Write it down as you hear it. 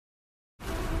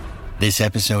This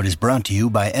episode is brought to you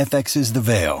by FX's The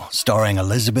Veil, starring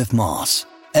Elizabeth Moss.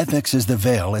 FX's The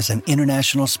Veil is an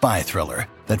international spy thriller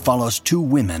that follows two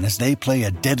women as they play a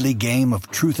deadly game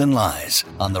of truth and lies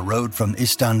on the road from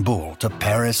Istanbul to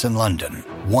Paris and London.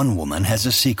 One woman has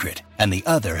a secret, and the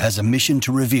other has a mission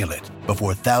to reveal it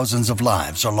before thousands of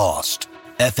lives are lost.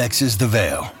 FX's The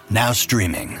Veil, now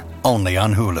streaming, only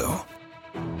on Hulu.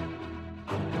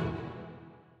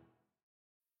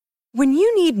 When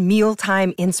you need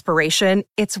mealtime inspiration,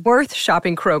 it's worth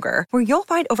shopping Kroger, where you'll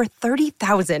find over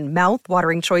 30,000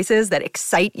 mouth-watering choices that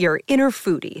excite your inner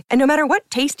foodie. And no matter what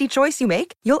tasty choice you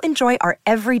make, you'll enjoy our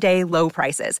everyday low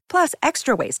prices, plus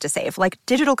extra ways to save, like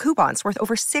digital coupons worth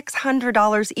over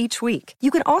 $600 each week. You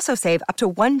can also save up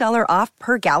to $1 off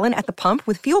per gallon at the pump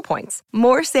with fuel points.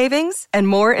 More savings and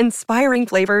more inspiring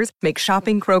flavors make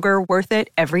shopping Kroger worth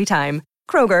it every time.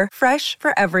 Kroger, fresh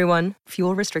for everyone.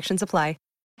 Fuel restrictions apply.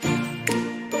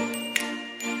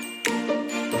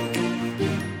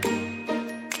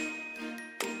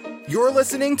 You're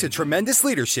listening to Tremendous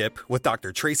Leadership with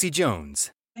Dr. Tracy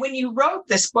Jones. When you wrote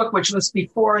this book, which was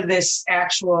before this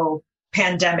actual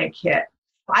pandemic hit,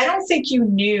 I don't think you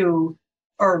knew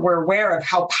or were aware of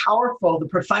how powerful the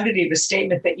profundity of a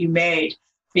statement that you made,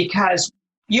 because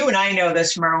you and I know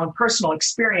this from our own personal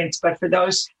experience, but for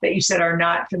those that you said are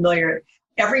not familiar,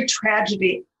 every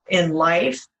tragedy in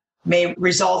life may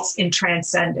result in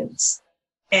transcendence.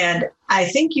 And I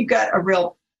think you got a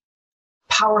real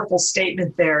powerful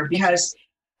statement there, because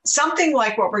something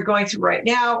like what we're going through right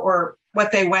now, or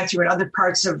what they went through in other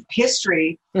parts of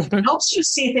history, helps you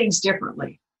see things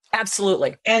differently.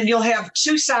 Absolutely. And you'll have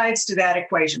two sides to that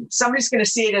equation. Somebody's going to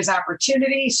see it as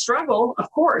opportunity, struggle, of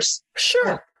course.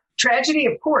 Sure. Tragedy,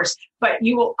 of course. But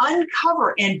you will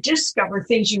uncover and discover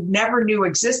things you never knew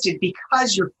existed,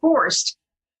 because you're forced,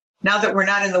 now that we're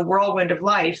not in the whirlwind of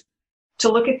life,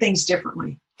 to look at things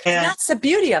differently. And that's the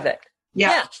beauty of it.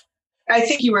 Yeah. I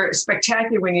think you were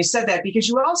spectacular when you said that, because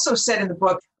you also said in the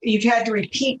book, you've had to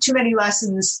repeat too many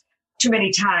lessons too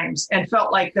many times and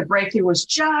felt like the breakthrough was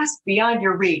just beyond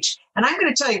your reach. And I'm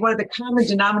going to tell you, one of the common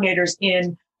denominators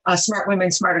in Smart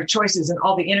Women, Smarter Choices and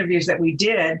all the interviews that we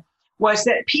did was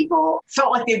that people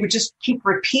felt like they would just keep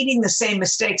repeating the same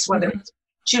mistakes, whether it's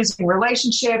choosing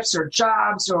relationships or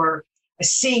jobs or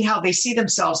seeing how they see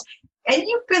themselves. And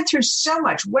you've been through so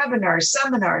much, webinars,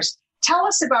 seminars. Tell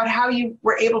us about how you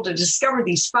were able to discover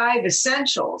these 5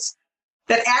 essentials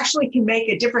that actually can make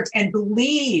a difference, and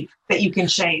believe that you can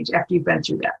change after you've been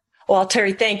through that. Well,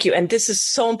 Terry, thank you. And this is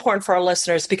so important for our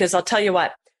listeners, because I'll tell you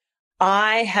what,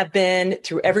 I have been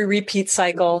through every repeat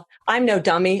cycle. I'm no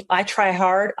dummy. I try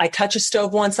hard. I touch a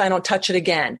stove once, I don't touch it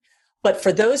again. But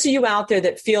for those of you out there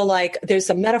that feel like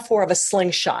there's a metaphor of a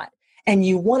slingshot, and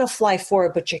you want to fly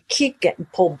forward, but you keep getting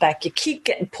pulled back. You keep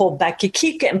getting pulled back. You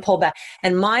keep getting pulled back.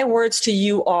 And my words to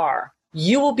you are,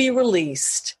 you will be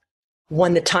released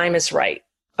when the time is right.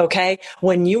 Okay.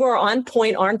 When you are on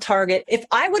point, on target. If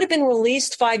I would have been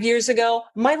released 5 years ago,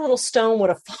 my little stone would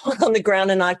have fallen on the ground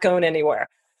and not gone anywhere.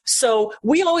 So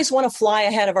we always want to fly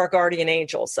ahead of our guardian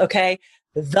angels. Okay.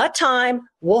 The time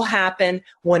will happen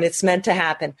when it's meant to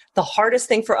happen. The hardest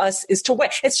thing for us is to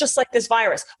wait. It's just like this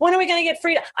virus. When are we going to get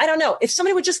freedom? I don't know. If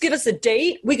somebody would just give us a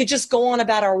date, we could just go on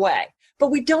about our way,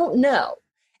 but we don't know.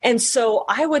 And so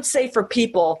I would say for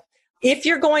people, if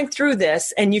you're going through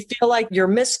this and you feel like you're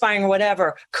misfiring or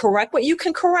whatever, correct what you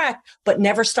can correct, but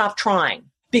never stop trying.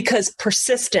 Because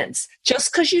persistence,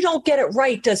 just because you don't get it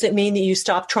right doesn't mean that you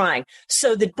stop trying.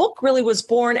 So the book really was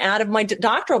born out of my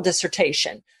doctoral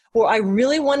dissertation, where I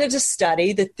really wanted to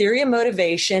study the theory of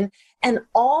motivation, and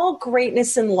all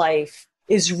greatness in life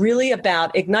is really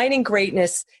about igniting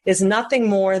greatness is nothing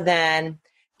more than,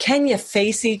 can you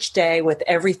face each day with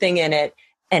everything in it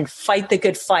and fight the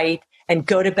good fight and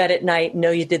go to bed at night,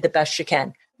 know you did the best you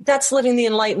can. That's living the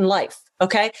enlightened life.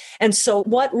 Okay. And so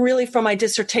what really from my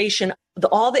dissertation,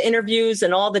 all the interviews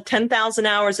and all the 10,000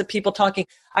 hours of people talking,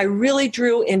 I really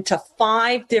drew into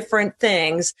 5 different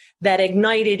things that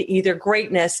ignited either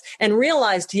greatness, and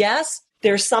realized, yes,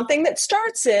 there's something that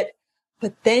starts it,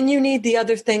 but then you need the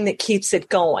other thing that keeps it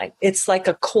going. It's like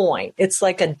a coin. It's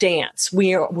like a dance.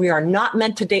 We are not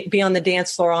meant to be on the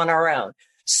dance floor on our own.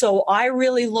 So I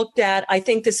really looked at, I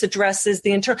think this addresses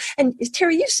the internal, and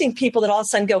Terry, you've seen people that all of a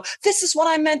sudden go, this is what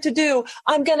I'm meant to do.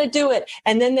 I'm going to do it.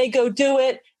 And then they go do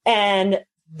it, and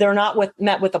they're not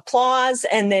met with applause,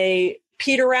 and they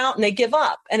peter out and they give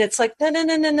up. And it's like,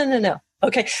 no.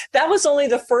 Okay. That was only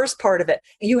the first part of it.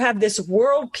 You have this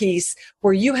world piece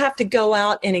where you have to go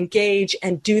out and engage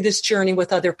and do this journey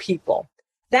with other people.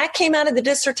 That came out of the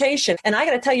dissertation. And I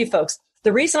got to tell you folks,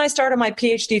 the reason I started my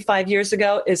PhD 5 years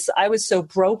ago is I was so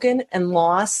broken and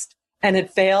lost and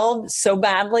it failed so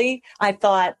badly, I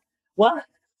thought, well,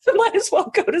 I might as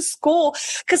well go to school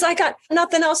because I got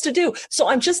nothing else to do. So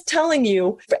I'm just telling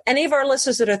you, for any of our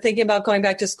listeners that are thinking about going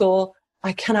back to school,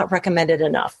 I cannot recommend it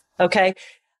enough. Okay.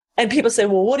 And people say,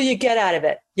 well, what do you get out of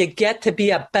it? You get to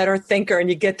be a better thinker and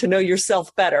you get to know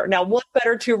yourself better. Now, what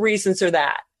better two reasons are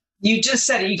that? You just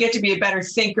said it. You get to be a better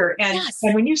thinker. And, Yes.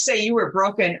 and when you say you were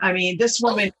broken, I mean, this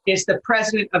woman is the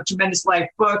president of Tremendous Life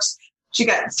Books. She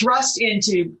got thrust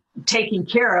into taking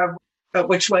care of,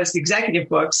 which was the executive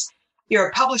books. You're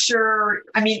a publisher.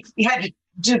 I mean, you had to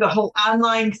do the whole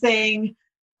online thing.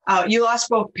 You lost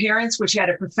both parents, which had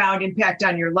a profound impact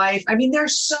on your life. I mean,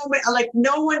 there's so many, like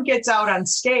no one gets out on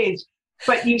stage,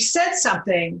 but you said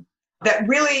something that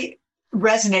really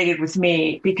resonated with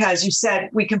me because you said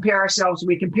we compare ourselves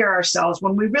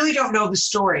when we really don't know the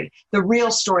story, the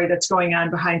real story that's going on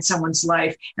behind someone's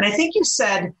life. And I think you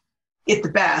said it the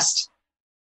best.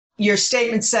 Your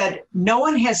statement said, no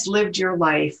one has lived your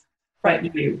life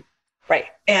but you. Right.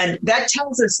 And that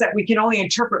tells us that we can only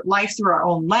interpret life through our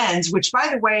own lens, which, by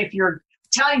the way, if you're an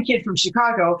Italian kid from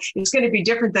Chicago, it's going to be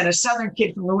different than a Southern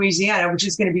kid from Louisiana, which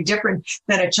is going to be different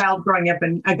than a child growing up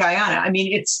in Guyana. I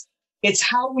mean, it's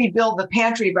how we build the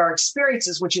pantry of our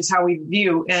experiences, which is how we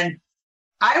view. And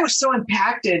I was so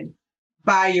impacted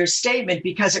by your statement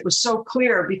because it was so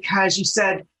clear, because you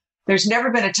said there's never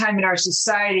been a time in our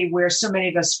society where so many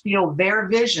of us feel their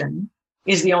vision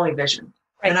is the only vision.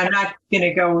 Right. And I'm not going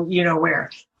to go,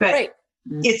 where, but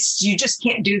you just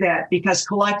can't do that because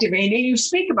collective, and you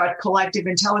speak about collective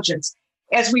intelligence.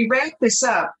 As we wrap this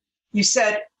up, you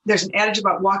said there's an adage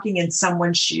about walking in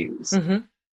someone's shoes. Mm-hmm.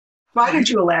 Why don't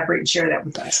you elaborate and share that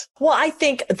with us? Well, I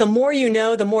think the more you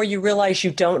know, the more you realize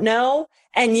you don't know.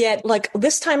 And yet, like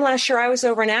this time last year, I was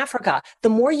over in Africa. The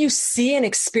more you see and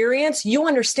experience, you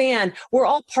understand we're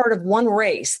all part of one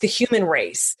race, the human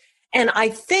race. And I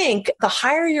think the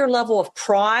higher your level of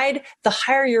pride, the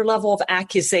higher your level of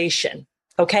accusation,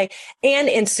 okay, and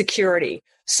insecurity.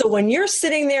 So when you're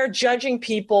sitting there judging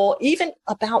people, even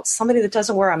about somebody that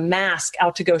doesn't wear a mask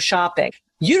out to go shopping,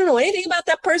 you don't know anything about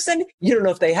that person. You don't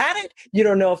know if they had it. You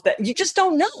don't know you just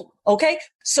don't know. Okay.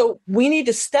 So we need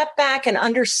to step back and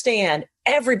understand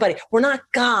everybody. We're not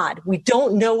God. We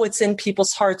don't know what's in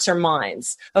people's hearts or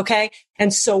minds. Okay.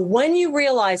 And so when you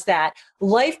realize that,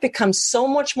 life becomes so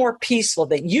much more peaceful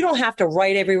that you don't have to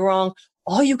right every wrong.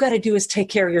 All you got to do is take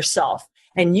care of yourself.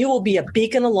 And you will be a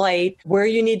beacon of light where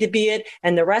you need to be it.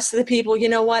 And the rest of the people, you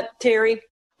know what, Terry?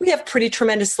 We have pretty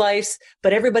tremendous lives,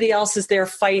 but everybody else is there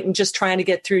fighting, just trying to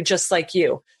get through just like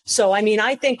you. So, I mean,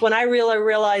 I think when I really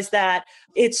realized that,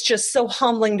 it's just so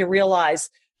humbling to realize,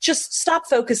 just stop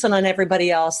focusing on everybody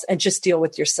else and just deal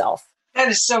with yourself. That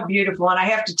is so beautiful. And I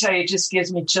have to tell you, it just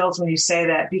gives me chills when you say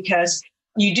that, because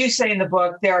you do say in the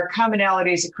book, there are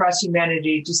commonalities across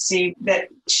humanity to see that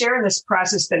share this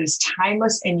process that is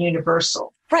timeless and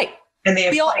universal. Right. And they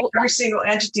apply every single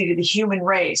entity to the human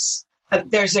race.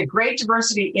 There's a great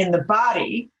diversity in the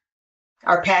body,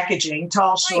 our packaging,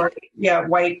 tall, short,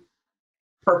 white,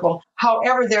 purple.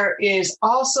 However, there is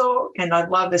also, and I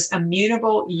love this,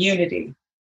 immutable unity.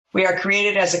 We are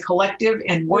created as a collective,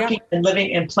 and working and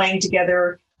living and playing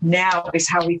together now is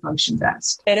how we function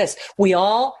best. It is. We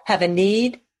all have a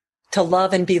need to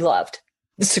love and be loved.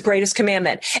 It's the greatest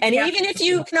commandment. And even if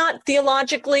you not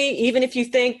theologically, even if you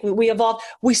think we evolved,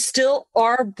 we still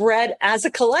are bred as a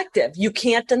collective. You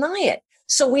can't deny it.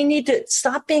 So we need to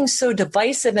stop being so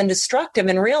divisive and destructive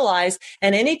and realize,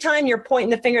 and anytime you're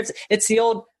pointing the finger, it's the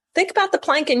old, think about the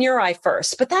plank in your eye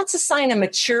first. But that's a sign of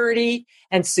maturity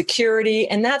and security.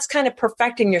 And that's kind of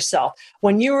perfecting yourself.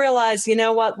 When you realize, you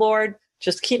know what, Lord,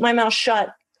 just keep my mouth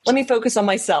shut. Let me focus on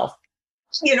myself.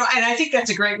 And I think that's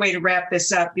a great way to wrap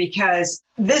this up, because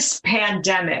this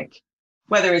pandemic,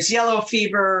 whether it's yellow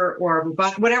fever or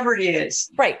whatever it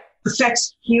is,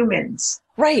 affects humans.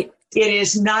 Right. It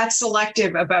is not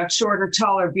selective about short or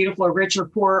tall or beautiful or rich or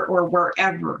poor or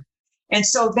wherever. And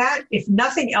so that, if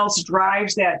nothing else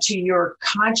drives that to your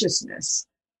consciousness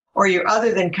or your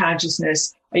other than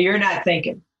consciousness, you're not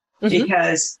thinking. Mm-hmm.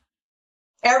 Because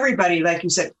everybody, like you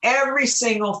said,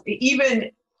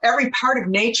 even every part of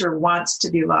nature wants to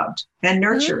be loved and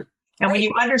nurtured. Mm-hmm. And when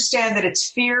you understand that it's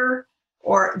fear,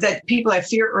 or that people have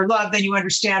fear or love, then you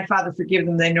understand, Father, forgive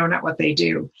them. They know not what they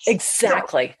do.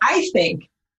 Exactly. So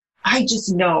I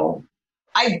just know,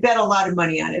 I bet a lot of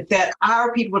money on it, that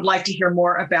our people would like to hear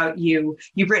more about you.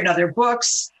 You've written other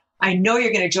books. I know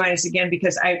you're going to join us again,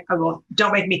 because I will.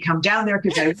 Don't make me come down there,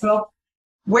 because I will.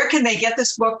 where can they get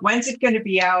this book? When's it going to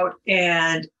be out?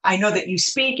 And I know that you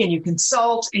speak and you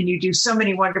consult and you do so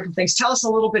many wonderful things. Tell us a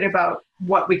little bit about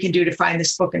what we can do to find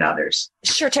this book and others.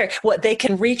 Sure, Terry. Well, they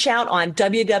can reach out on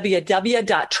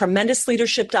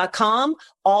www.tremendousleadership.com.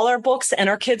 All our books and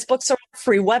our kids' books are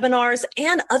free webinars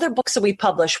and other books that we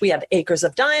publish. We have Acres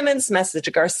of Diamonds, Message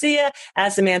of Garcia,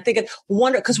 As a Man Thinketh,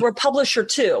 because we're a publisher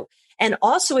too. And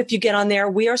also, if you get on there,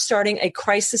 we are starting a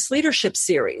crisis leadership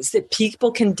series that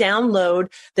people can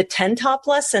download the 10 top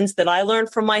lessons that I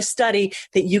learned from my study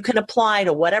that you can apply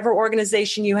to whatever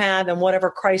organization you have and whatever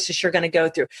crisis you're going to go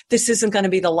through. This isn't going to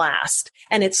be the last.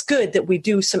 And it's good that we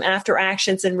do some after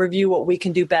actions and review what we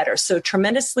can do better. So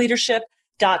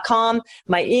tremendousleadership.com,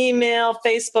 my email,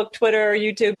 Facebook, Twitter,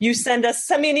 YouTube. You send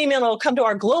me an email and it'll come to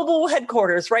our global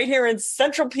headquarters right here in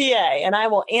Central PA, and I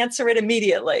will answer it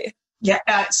immediately.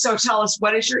 Yeah. So tell us,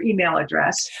 what is your email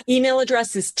address? Email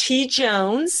address is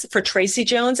tjones for Tracy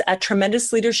Jones at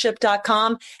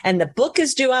tremendousleadership.com. And the book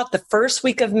is due out the first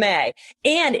week of May.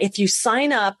 And if you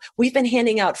sign up, we've been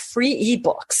handing out free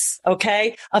ebooks,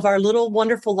 okay, of our little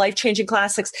wonderful life-changing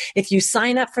classics. If you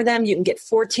sign up for them, you can get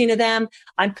 14 of them.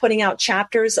 I'm putting out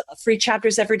free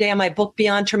chapters every day on my book,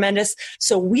 Beyond Tremendous.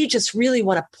 So we just really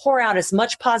want to pour out as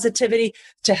much positivity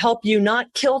to help you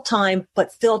not kill time,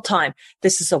 but fill time.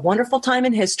 This is a wonderful time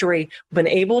in history. We've been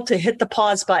able to hit the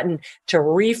pause button to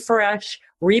refresh,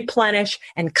 replenish,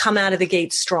 and come out of the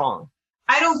gate strong.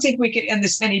 I don't think we could end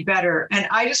this any better. And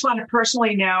I just want to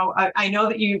personally know, I know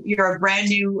that you're a brand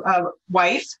new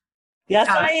wife. Yes,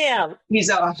 I am. He's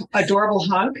an adorable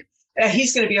hunk.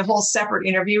 He's going to be a whole separate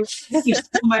interview. Thank you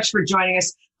so much for joining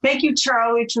us. Thank you,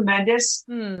 Charlie Tremendous.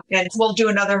 And we'll do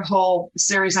another whole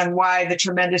series on why the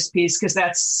Tremendous piece, because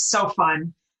that's so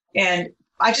fun. And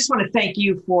I just want to thank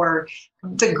you for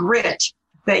the grit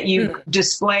that you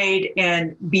displayed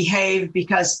and behaved,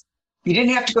 because you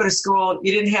didn't have to go to school.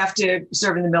 You didn't have to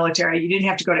serve in the military. You didn't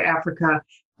have to go to Africa.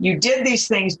 You did these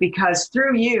things because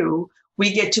through you,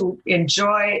 we get to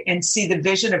enjoy and see the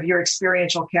vision of your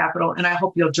experiential capital. And I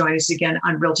hope you'll join us again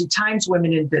on Realty Times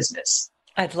Women in Business.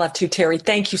 I'd love to, Terry.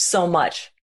 Thank you so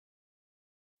much.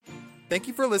 Thank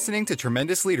you for listening to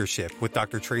Tremendous Leadership with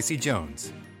Dr. Tracy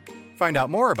Jones. Find out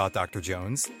more about Dr.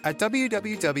 Jones at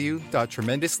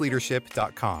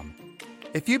www.tremendousleadership.com.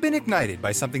 If you've been ignited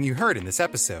by something you heard in this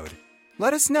episode,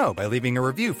 let us know by leaving a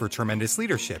review for Tremendous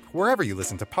Leadership wherever you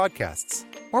listen to podcasts,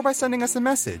 or by sending us a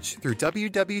message through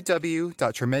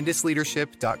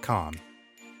www.tremendousleadership.com.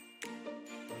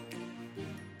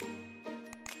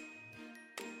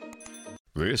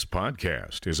 This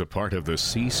podcast is a part of the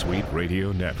C-Suite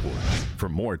Radio Network. For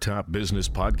more top business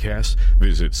podcasts,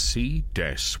 visit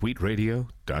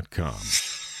c-suiteradio.com.